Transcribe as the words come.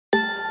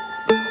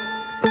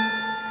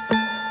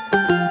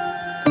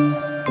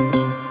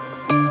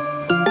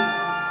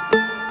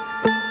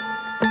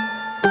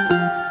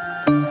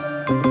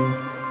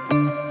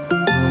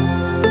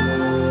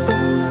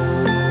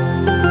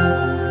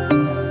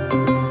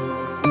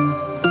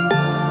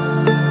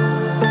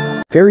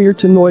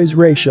Carrier-to-noise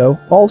ratio,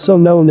 also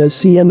known as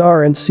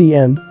CNR and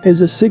CN,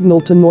 is a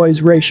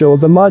signal-to-noise ratio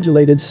of a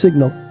modulated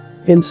signal.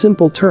 In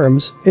simple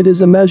terms, it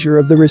is a measure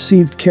of the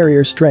received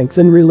carrier strength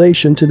in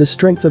relation to the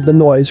strength of the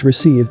noise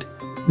received.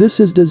 This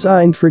is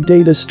designed for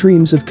data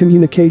streams of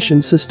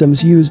communication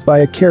systems used by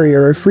a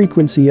carrier or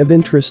frequency of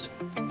interest.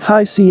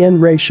 High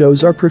CN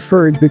ratios are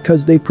preferred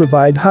because they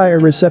provide higher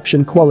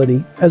reception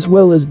quality, as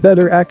well as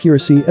better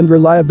accuracy and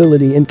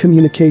reliability in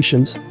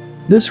communications.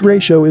 This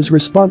ratio is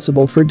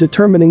responsible for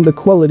determining the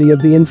quality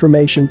of the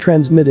information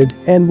transmitted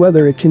and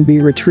whether it can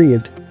be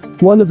retrieved.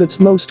 One of its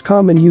most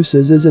common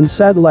uses is in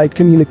satellite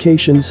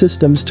communication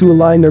systems to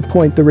align or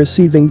point the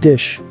receiving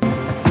dish.